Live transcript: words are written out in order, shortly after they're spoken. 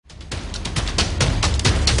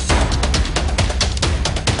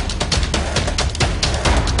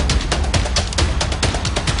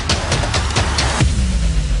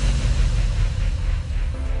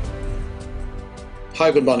Hi,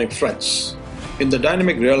 good morning, friends. In the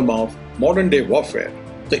dynamic realm of modern-day warfare,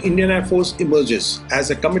 the Indian Air Force emerges as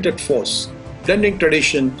a committed force, blending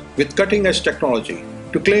tradition with cutting-edge technology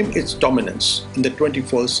to claim its dominance in the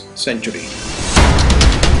 21st century.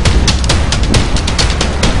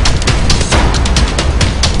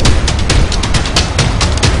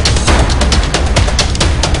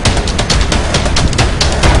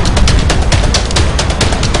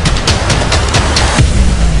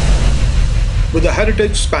 With a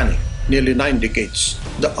heritage spanning nearly 9 decades,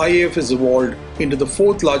 the IAF has evolved into the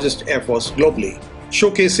fourth largest air force globally,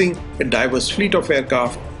 showcasing a diverse fleet of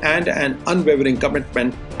aircraft and an unwavering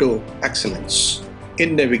commitment to excellence.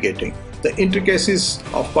 In navigating the intricacies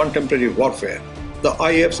of contemporary warfare, the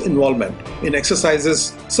IAF's involvement in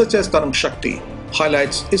exercises such as Tarang Shakti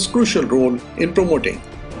highlights its crucial role in promoting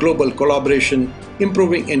global collaboration,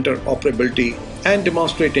 improving interoperability, and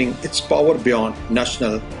demonstrating its power beyond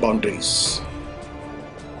national boundaries.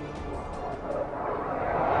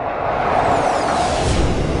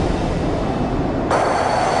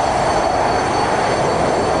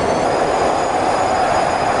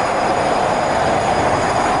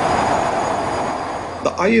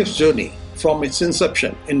 The IAF's journey from its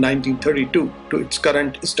inception in 1932 to its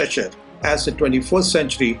current stature as a 21st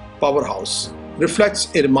century powerhouse reflects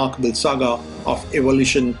a remarkable saga of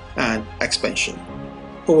evolution and expansion.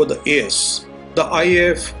 Over the years, the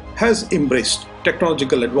IAF has embraced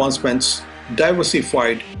technological advancements,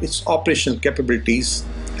 diversified its operational capabilities,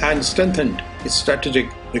 and strengthened its strategic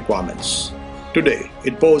requirements. Today,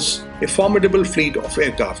 it boasts a formidable fleet of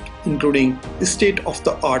aircraft, including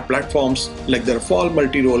state-of-the-art platforms like the Rafale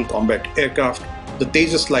multi-role combat aircraft, the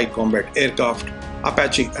Tejas light combat aircraft,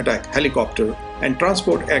 Apache attack helicopter, and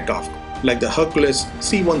transport aircraft like the Hercules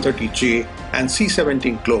C-130J and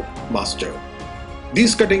C-17 Globemaster.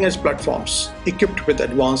 These cutting-edge platforms, equipped with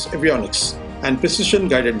advanced avionics and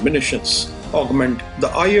precision-guided munitions, augment the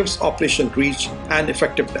IAF's operational reach and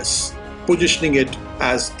effectiveness, positioning it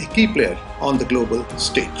as a key player on the global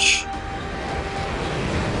stage.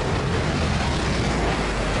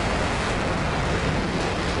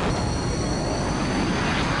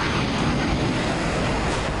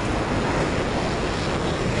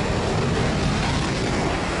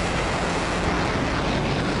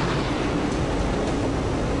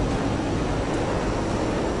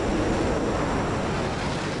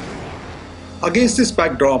 Against this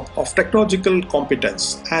backdrop of technological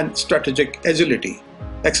competence and strategic agility,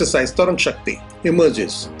 Exercise Tarang Shakti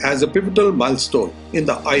emerges as a pivotal milestone in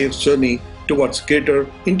the IAF's journey towards greater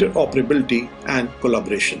interoperability and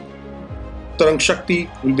collaboration. Tarang Shakti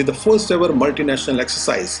will be the first ever multinational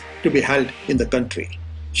exercise to be held in the country.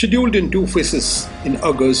 Scheduled in 2 phases in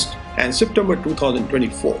August and September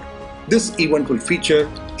 2024, this event will feature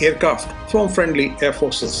aircraft from friendly air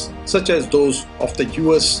forces such as those of the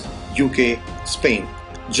US, UK, Spain,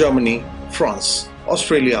 Germany, France,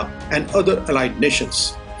 Australia, and other allied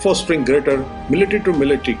nations, fostering greater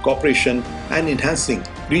military-to-military cooperation and enhancing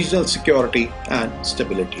regional security and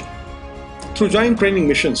stability. Through joint training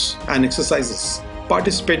missions and exercises,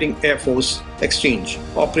 participating Air Force exchange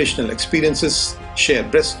operational experiences, share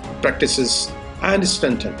best practices, and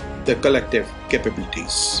strengthen their collective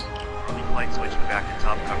capabilities. Flight switching back to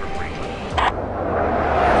top cover briefing.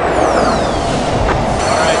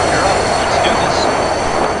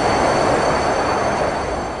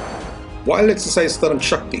 While Exercise Tarang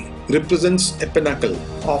Shakti represents a pinnacle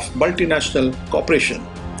of multinational cooperation,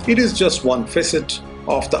 it is just one facet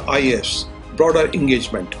of the IAF's broader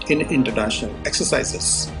engagement in international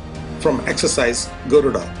exercises. From Exercise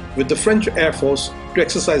Garuda with the French Air Force to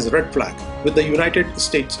Exercise Red Flag with the United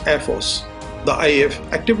States Air Force, the IAF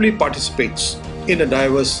actively participates in a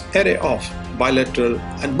diverse array of bilateral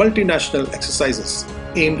and multinational exercises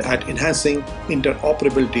aimed at enhancing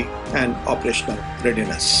interoperability and operational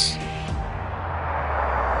readiness.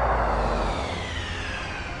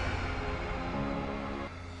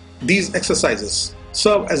 These exercises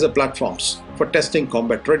serve as platforms for testing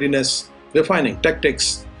combat readiness, refining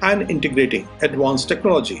tactics, and integrating advanced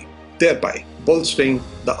technology, thereby bolstering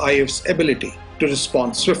the IAF's ability to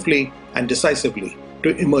respond swiftly and decisively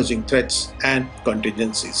to emerging threats and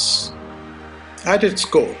contingencies. At its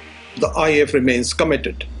core, the IAF remains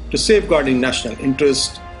committed to safeguarding national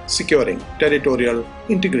interest, securing territorial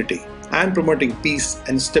integrity, and promoting peace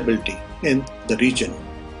and stability in the region.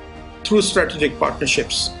 Through strategic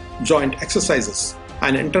partnerships, joint exercises,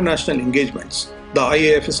 and international engagements, the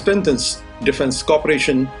IAF strengthens defense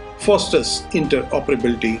cooperation, fosters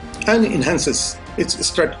interoperability, and enhances its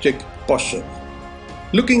strategic posture.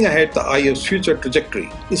 Looking ahead, the IAF's future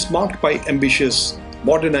trajectory is marked by ambitious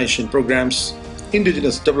modernization programs,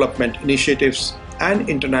 indigenous development initiatives, and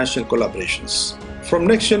international collaborations. From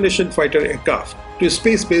next-generation fighter aircraft to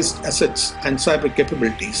space-based assets and cyber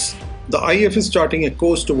capabilities, the IAF is charting a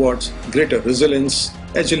course towards greater resilience,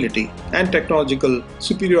 agility, and technological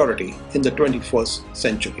superiority in the 21st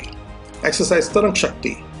century. Exercise Tarang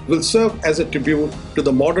Shakti will serve as a tribute to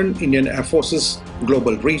the modern Indian Air Force's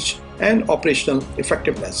global reach and operational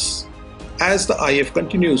effectiveness. As the IAF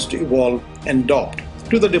continues to evolve and adapt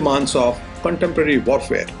to the demands of contemporary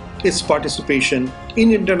warfare, its participation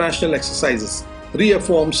in international exercises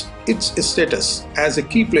reaffirms its status as a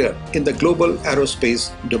key player in the global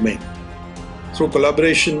aerospace domain. Through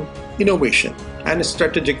collaboration, innovation, and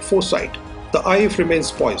strategic foresight, the IAF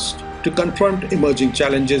remains poised to confront emerging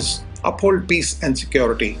challenges, uphold peace and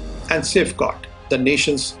security, and safeguard the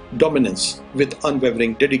nation's dominance with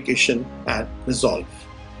unwavering dedication and resolve.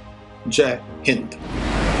 Jai Hind.